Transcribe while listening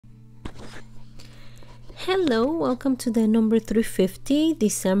Hello, welcome to the number 350,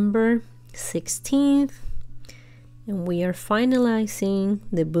 December 16th. And we are finalizing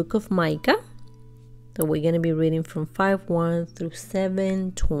the book of Micah. So we're going to be reading from 5:1 through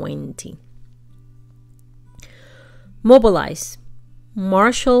 7:20. Mobilize.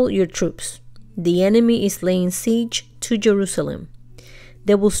 Marshal your troops. The enemy is laying siege to Jerusalem.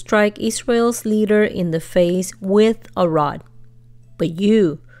 They will strike Israel's leader in the face with a rod. But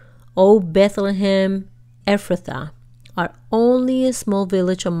you, O Bethlehem Ephrathah, are only a small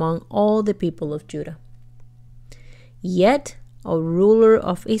village among all the people of Judah. Yet a ruler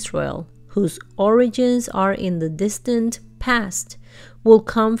of Israel, whose origins are in the distant past, will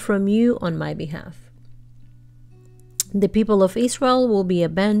come from you on my behalf. The people of Israel will be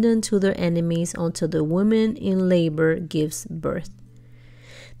abandoned to their enemies until the woman in labor gives birth.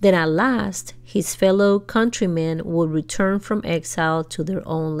 Then at last his fellow countrymen will return from exile to their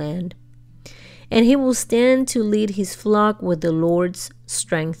own land. And he will stand to lead his flock with the Lord's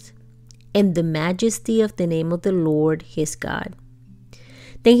strength and the majesty of the name of the Lord his God.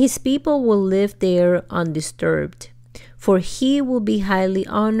 Then his people will live there undisturbed, for he will be highly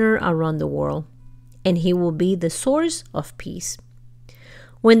honored around the world, and he will be the source of peace.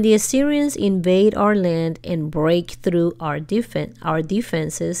 When the Assyrians invade our land and break through our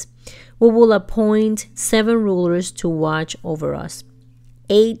defenses, we will appoint 7 rulers to watch over us,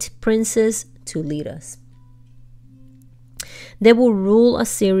 8 princes to lead us. They will rule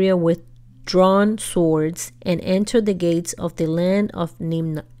Assyria with drawn swords and enter the gates of the land of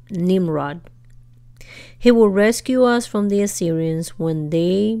Nimrod. He will rescue us from the Assyrians when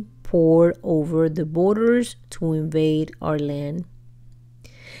they pour over the borders to invade our land.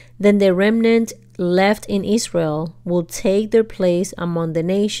 Then the remnant left in Israel will take their place among the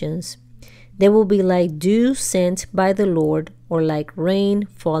nations. They will be like dew sent by the Lord, or like rain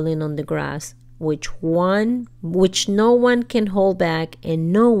falling on the grass, which no one can hold back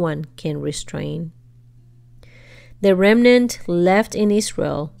and no one can restrain. The remnant left in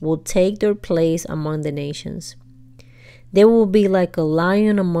Israel will take their place among the nations. They will be like a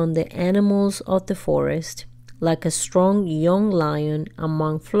lion among the animals of the forest, like a strong young lion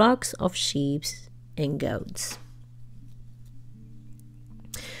among flocks of sheep and goats.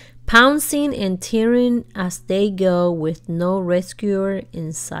 Pouncing and tearing as they go with no rescuer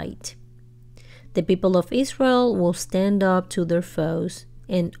in sight. The people of Israel will stand up to their foes,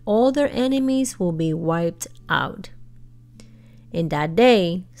 and all their enemies will be wiped out. In that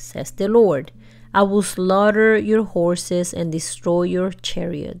day, says the Lord, I will slaughter your horses and destroy your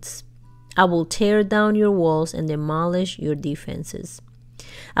chariots. I will tear down your walls and demolish your defenses.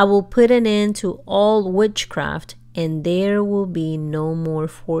 I will put an end to all witchcraft, and there will be no more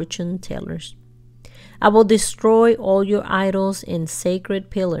fortune tellers. I will destroy all your idols and sacred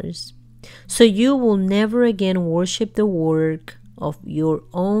pillars, so you will never again worship the work of your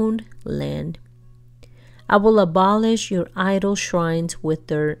own land. I will abolish your idol shrines with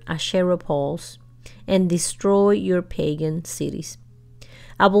their Asherah poles and destroy your pagan cities.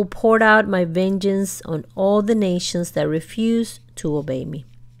 I will pour out my vengeance on all the nations that refuse to obey me.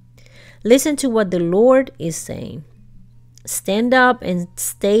 Listen to what the Lord is saying. Stand up and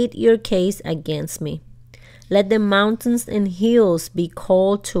state your case against me. Let the mountains and hills be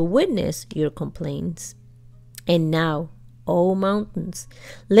called to witness your complaints. And now, O mountains,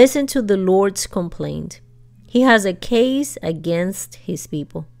 listen to the Lord's complaint. He has a case against his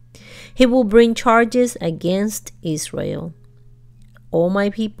people. He will bring charges against Israel. O my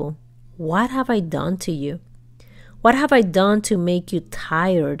people, what have I done to you? What have I done to make you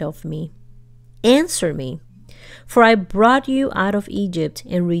tired of me? Answer me, for I brought you out of Egypt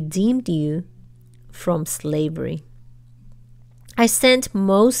and redeemed you from slavery. I sent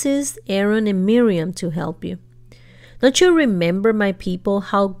Moses, Aaron, and Miriam to help you. Don't you remember, my people,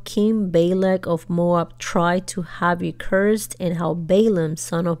 how King Balak of Moab tried to have you cursed, and how Balaam,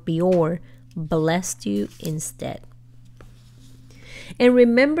 son of Beor, blessed you instead? And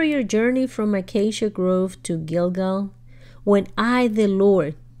remember your journey from Acacia Grove to Gilgal, when I, the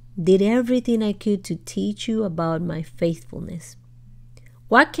Lord, did everything I could to teach you about my faithfulness.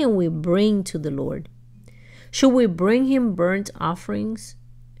 What can we bring to the Lord? Should we bring him burnt offerings?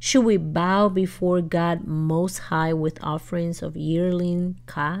 Should we bow before God Most High with offerings of yearling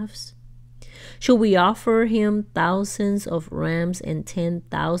calves? Should we offer him thousands of rams and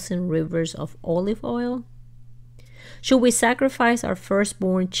 10,000 rivers of olive oil? Should we sacrifice our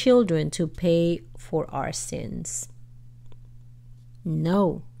firstborn children to pay for our sins?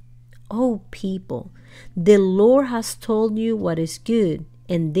 No. Oh people, the Lord has told you what is good,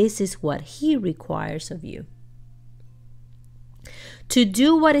 and this is what he requires of you. To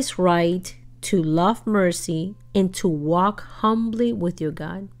do what is right, to love mercy, and to walk humbly with your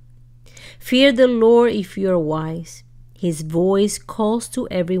God. Fear the Lord if you are wise. His voice calls to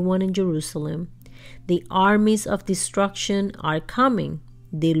everyone in Jerusalem. The armies of destruction are coming.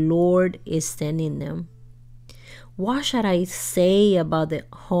 The Lord is sending them. What shall I say about the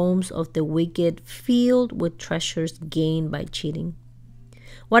homes of the wicked filled with treasures gained by cheating?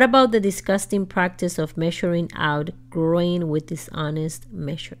 What about the disgusting practice of measuring out grain with dishonest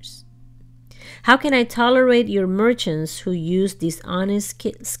measures? How can I tolerate your merchants who use dishonest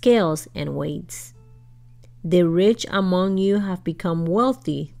scales and weights? The rich among you have become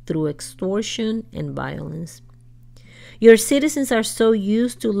wealthy through extortion and violence. Your citizens are so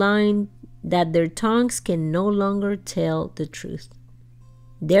used to lying that their tongues can no longer tell the truth.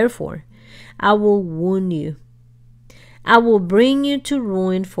 Therefore, I will wound you. I will bring you to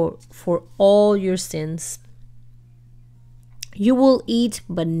ruin for all your sins. You will eat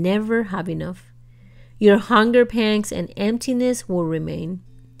but never have enough. Your hunger pangs and emptiness will remain.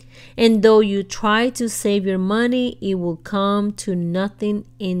 And though you try to save your money, it will come to nothing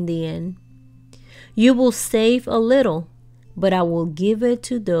in the end. You will save a little, but I will give it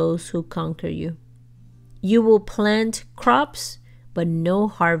to those who conquer you. You will plant crops, but no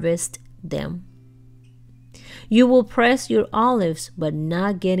harvest them. You will press your olives, but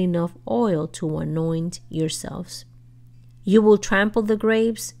not get enough oil to anoint yourselves. You will trample the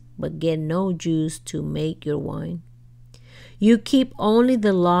grapes, but get no juice to make your wine. You keep only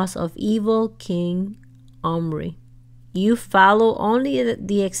the laws of evil King Omri. You follow only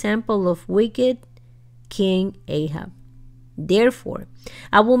the example of wicked King Ahab. Therefore,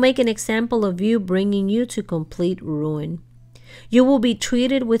 I will make an example of you, bringing you to complete ruin. You will be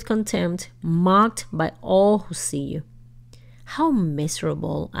treated with contempt, mocked by all who see you. How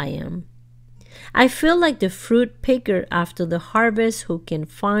miserable I am! I feel like the fruit picker after the harvest who can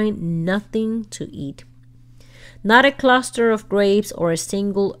find nothing to eat. Not a cluster of grapes or a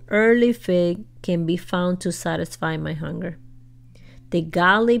single early fig can be found to satisfy my hunger. The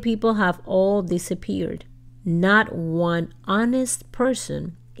godly people have all disappeared. Not one honest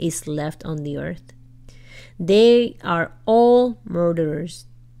person is left on the earth. They are all murderers,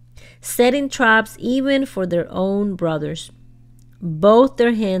 setting traps even for their own brothers. Both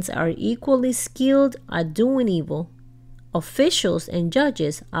their hands are equally skilled at doing evil. Officials and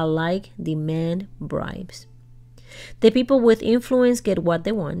judges alike demand bribes. The people with influence get what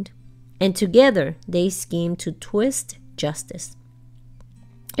they want, and together they scheme to twist justice.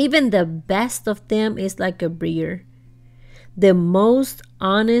 Even the best of them is like a briar. The most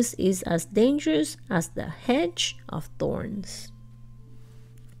honest is as dangerous as the hedge of thorns.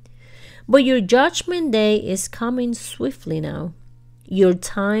 But your judgment day is coming swiftly now. Your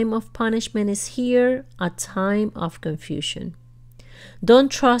time of punishment is here, a time of confusion. Don't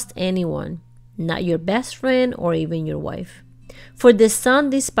trust anyone, not your best friend or even your wife. For the son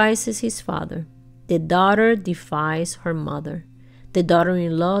despises his father. The daughter defies her mother. The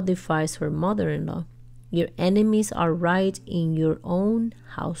daughter-in-law defies her mother-in-law. Your enemies are right in your own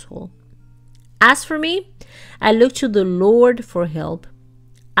household. As for me, I look to the Lord for help.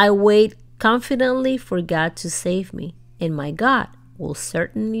 I wait confidently for God to save me, and my God will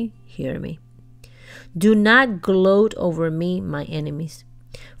certainly hear me. Do not gloat over me, my enemies.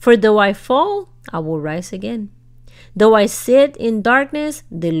 For though I fall, I will rise again. Though I sit in darkness,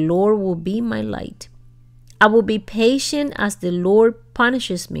 the Lord will be my light. I will be patient as the Lord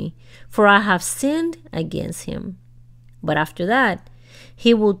punishes me, for I have sinned against him. But after that,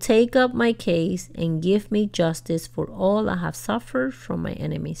 he will take up my case and give me justice for all I have suffered from my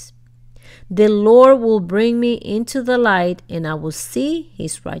enemies. The Lord will bring me into the light, and I will see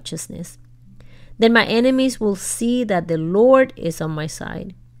his righteousness. Then my enemies will see that the Lord is on my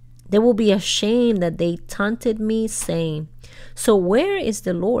side. They will be ashamed that they taunted me, saying, "So where is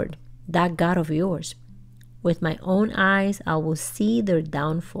the Lord, that God of yours?" With my own eyes I will see their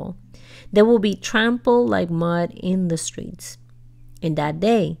downfall. They will be trampled like mud in the streets. In that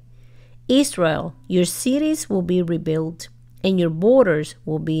day, Israel, your cities will be rebuilt, and your borders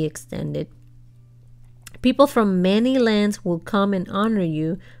will be extended. People from many lands will come and honor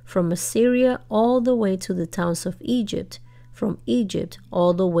you, from Assyria all the way to the towns of Egypt, from Egypt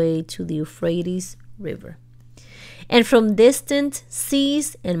all the way to the Euphrates River, and from distant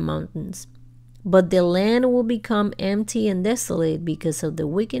seas and mountains. But the land will become empty and desolate because of the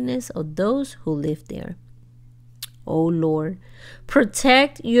wickedness of those who live there. O Lord,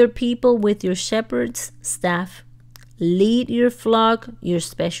 protect your people with your shepherd's staff. Lead your flock, your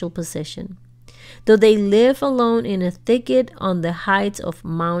special possession. Though they live alone in a thicket on the heights of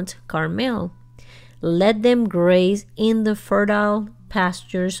Mount Carmel, let them graze in the fertile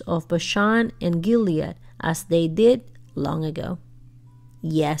pastures of Bashan and Gilead, as they did long ago.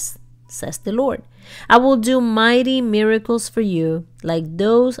 Yes, says the Lord, I will do mighty miracles for you, like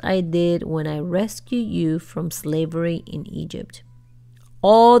those I did when I rescued you from slavery in Egypt.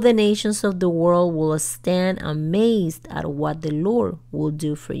 All the nations of the world will stand amazed at what the Lord will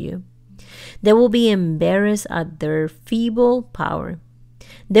do for you. They will be embarrassed at their feeble power.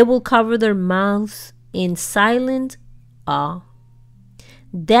 They will cover their mouths in silent awe,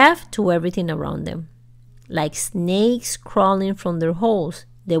 deaf to everything around them. Like snakes crawling from their holes,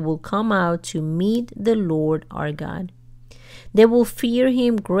 they will come out to meet the Lord our God. They will fear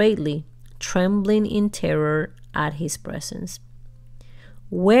him greatly, trembling in terror at his presence.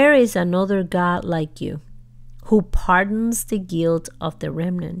 Where is another God like you, who pardons the guilt of the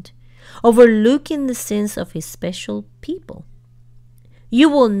remnant, overlooking the sins of his special people? You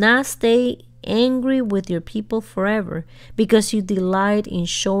will not stay angry with your people forever, because you delight in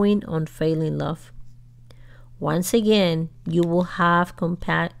showing unfailing love. Once again, you will have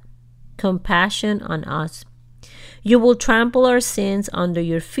compassion on us. You will trample our sins under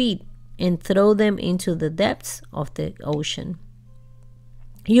your feet and throw them into the depths of the ocean.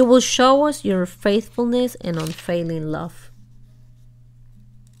 You will show us your faithfulness and unfailing love.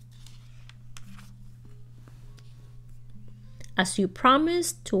 As you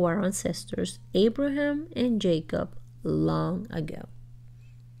promised to our ancestors, Abraham and Jacob, long ago.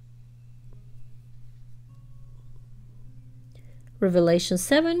 Revelation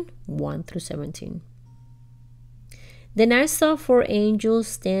 7, 1-17. Then I saw 4 angels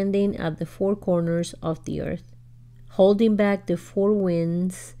standing at the 4 corners of the earth, holding back the 4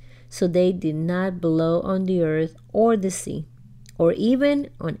 winds, so they did not blow on the earth or the sea, or even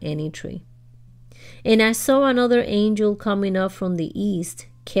on any tree. And I saw another angel coming up from the east,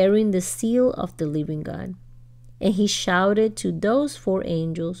 carrying the seal of the living God. And he shouted to those 4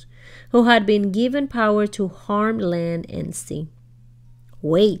 angels who had been given power to harm land and sea,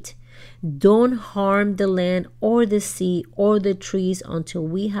 wait, don't harm the land or the sea or the trees until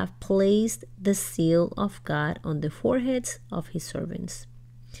we have placed the seal of God on the foreheads of his servants.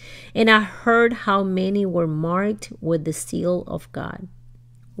 And I heard how many were marked with the seal of God.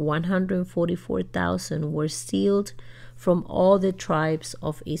 144,000 were sealed from all the tribes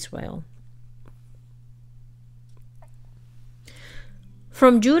of Israel.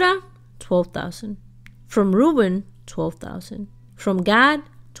 From Judah, 12,000. From Reuben, 12,000. From Gad,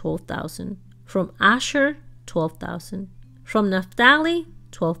 12,000. From Asher, 12,000. From Naphtali,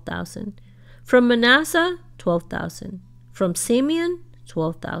 12,000. From Manasseh, 12,000. From Simeon,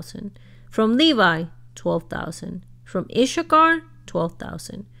 12,000. From Levi, 12,000. From Issachar,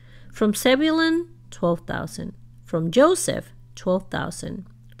 12,000. From Zebulun, 12,000. From Joseph, 12,000.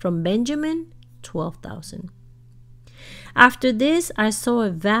 From Benjamin, 12,000. After this, I saw a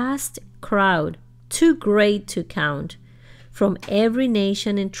vast crowd, too great to count, from every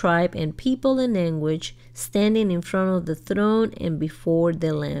nation and tribe and people and language, standing in front of the throne and before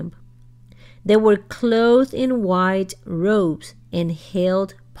the Lamb. They were clothed in white robes and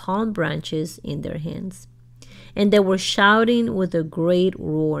held palm branches in their hands. And they were shouting with a great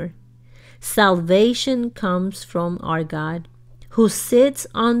roar, "Salvation comes from our God, who sits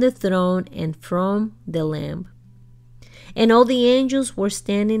on the throne, and from the Lamb." And all the angels were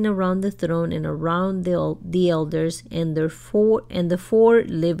standing around the throne and around the elders and the 4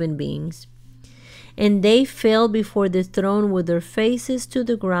 living beings. And they fell before the throne with their faces to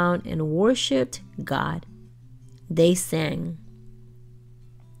the ground and worshipped God. They sang,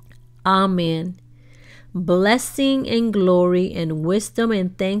 "Amen. Blessing and glory and wisdom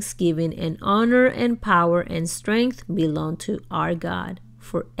and thanksgiving and honor and power and strength belong to our God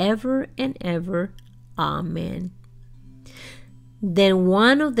forever and ever. Amen." Then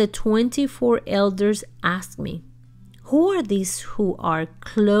one of the 24 elders asked me, "Who are these who are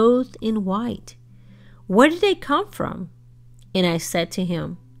clothed in white? Where did they come from?" And I said to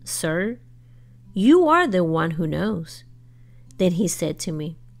him, "Sir, you are the one who knows." Then he said to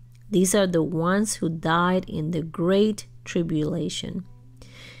me, "These are the ones who died in the great tribulation.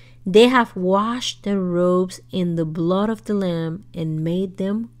 They have washed their robes in the blood of the Lamb and made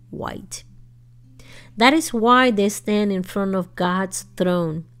them white. That is why they stand in front of God's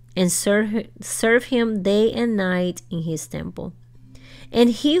throne and serve him day and night in his temple. And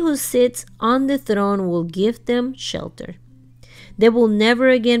he who sits on the throne will give them shelter. They will never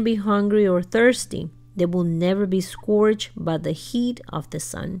again be hungry or thirsty. They will never be scorched by the heat of the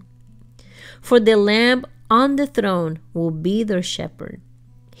sun. For the Lamb on the throne will be their shepherd.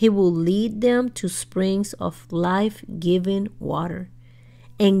 He will lead them to springs of life-giving water,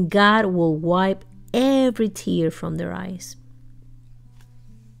 and God will wipe every tear from their eyes.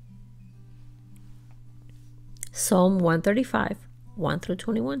 Psalm 135, 1 through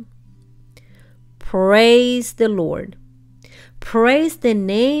 21. Praise the Lord. Praise the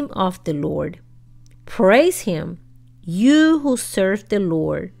name of the Lord. Praise him, you who serve the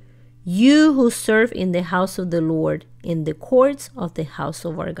Lord, you who serve in the house of the Lord, in the courts of the house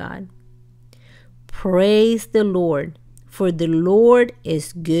of our God. Praise the Lord, for the Lord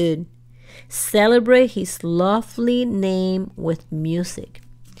is good. Celebrate his lovely name with music.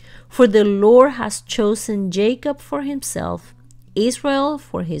 For the Lord has chosen Jacob for himself, Israel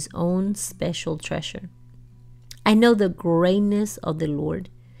for his own special treasure. I know the greatness of the Lord,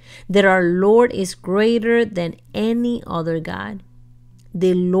 that our Lord is greater than any other God.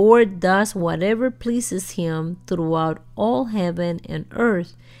 The Lord does whatever pleases him throughout all heaven and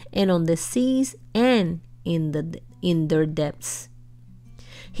earth, and on the seas and in their depths.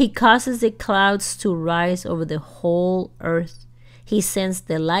 He causes the clouds to rise over the whole earth. He sends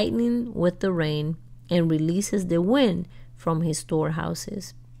the lightning with the rain and releases the wind from his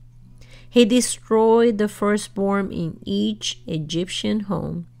storehouses. He destroyed the firstborn in each Egyptian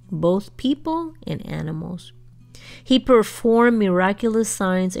home, both people and animals. He performed miraculous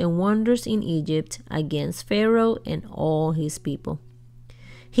signs and wonders in Egypt against Pharaoh and all his people.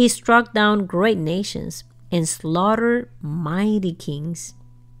 He struck down great nations and slaughtered mighty kings.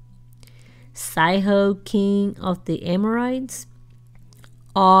 Sihon, king of the Amorites,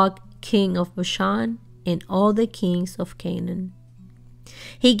 Og, king of Bashan, and all the kings of Canaan.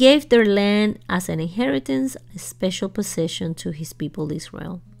 He gave their land as an inheritance, a special possession to his people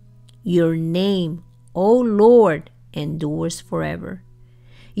Israel. Your name, O Lord, endures forever.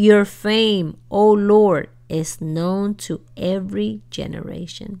 Your fame, O Lord, is known to every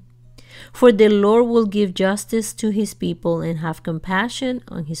generation. For the Lord will give justice to his people and have compassion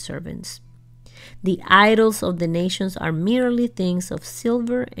on his servants. The idols of the nations are merely things of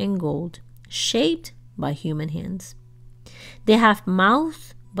silver and gold, shaped by human hands. They have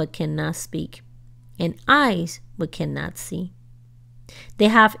mouths but cannot speak, and eyes but cannot see. They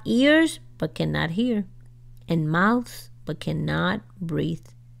have ears but cannot hear, and mouths but cannot breathe.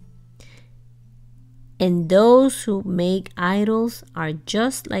 And those who make idols are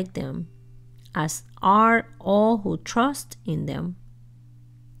just like them, as are all who trust in them.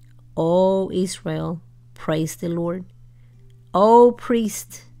 O Israel, praise the Lord. O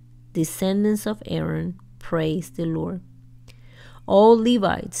priests, descendants of Aaron, praise the Lord. O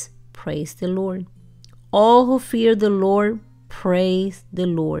Levites, praise the Lord. All who fear the Lord, praise the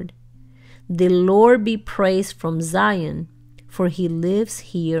Lord. The Lord be praised from Zion, for he lives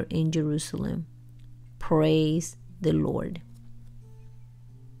here in Jerusalem. Praise the Lord.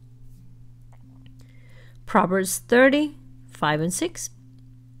 Proverbs 30, 5 and 6.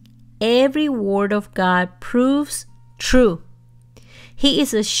 Every word of God proves true. He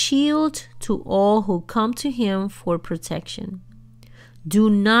is a shield to all who come to him for protection. Do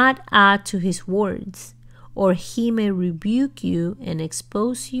not add to his words, or he may rebuke you and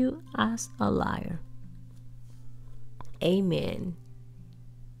expose you as a liar. Amen.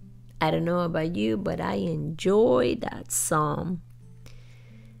 I don't know about you, but I enjoy that psalm.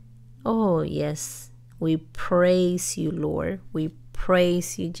 Oh, yes. We praise you, Lord. We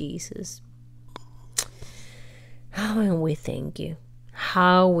praise you, Jesus. And we thank you.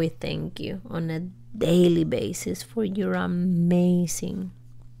 How we thank you on a daily basis for your amazing,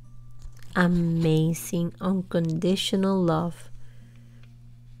 unconditional love,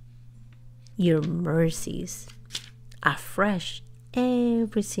 your mercies afresh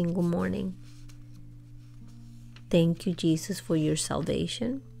every single morning. Thank you, Jesus, for your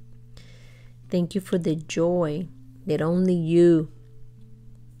salvation. Thank you for the joy that only you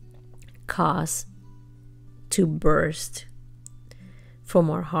cause to burst from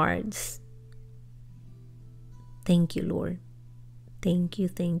our hearts. Thank you, Lord. Thank you,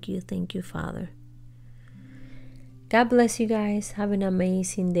 Father. God bless you guys. Have an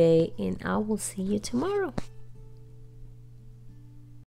amazing day, and I will see you tomorrow.